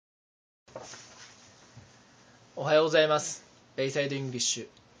おはようございます。ベイサイドイングリッシュ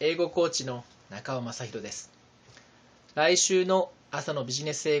英語コーチの中尾正弘です。来週の朝のビジ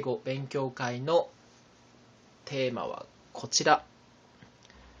ネス英語勉強会のテーマはこちら。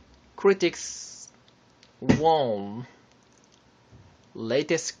Critics warn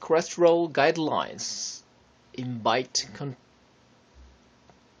latest cholesterol guidelines invite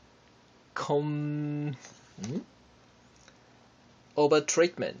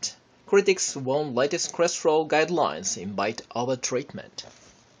overtreatment.Critics warn latest cholesterol guidelines invite overtreatment.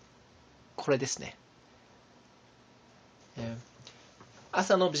 これですね。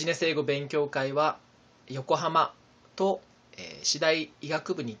朝のビジネス英語勉強会は横浜と、市大医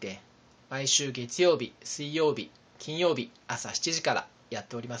学部にて毎週月曜日、水曜日、金曜日朝7時からやっ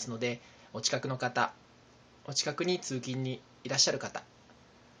ておりますので、お近くの方、お近くに通勤にいらっしゃる方、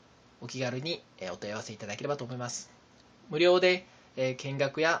お気軽にお問い合わせいただければと思います。無料で見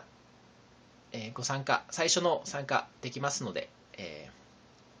学やご参加、最初の参加できますので、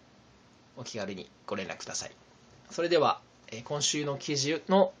お気軽にご連絡ください。それでは、今週の記事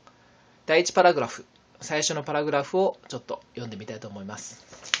の第1パラグラフ、最初のパラグラフをちょっと読んでみたいと思います。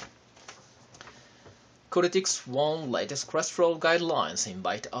Critics warn latest cholesterol guidelines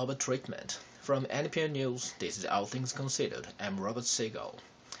invite overtreatment. From NPR News, this is All Things Considered. I'm Robert Seagull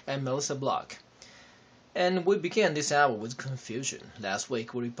and Melissa Block.And we began this hour with confusion. Last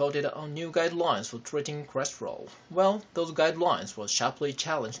week we reported on new guidelines for treating cholesterol. Well, those guidelines were sharply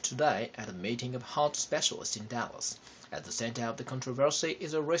challenged today at a meeting of heart specialists in Dallas. At the center of the controversy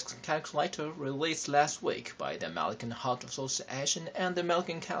is a risk calculator released last week by the American Heart Association and the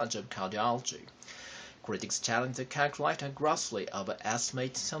American College of Cardiology. Critics challenge the calculator grossly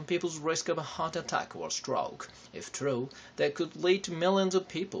overestimate some people's risk of a heart attack or stroke. If true, that could lead to millions of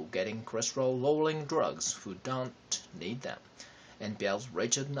people getting cholesterol-lowering drugs who don't need them. NPR's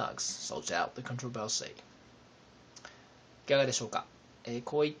Richard Knox sorts out the controversy. いかがでしょうか。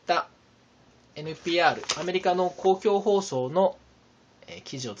こういった NPR、アメリカの公共放送の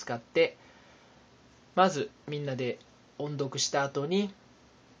記事を使って、まずみんなで音読した後に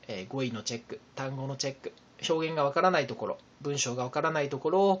語彙のチェック、単語のチェック、表現がわからないところ、文章がわからないと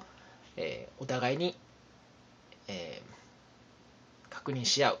ころを、お互いに、確認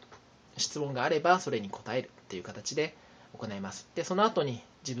し合う。質問があればそれに答えるという形で行います。で、その後に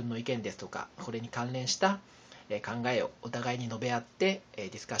自分の意見ですとか、これに関連した考えをお互いに述べ合ってデ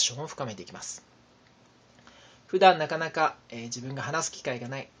ィスカッションを深めていきます。普段なかなか自分が話す機会が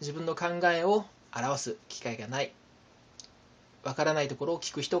ない、自分の考えを表す機会がない、わからないところを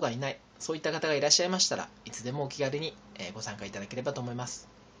聞く人がいない、そういった方がいらっしゃいましたらいつでもお気軽にご参加いただければと思います。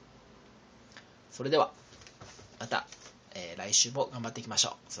それではまた来週も頑張っていきまし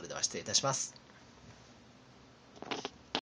ょう。それでは失礼いたします。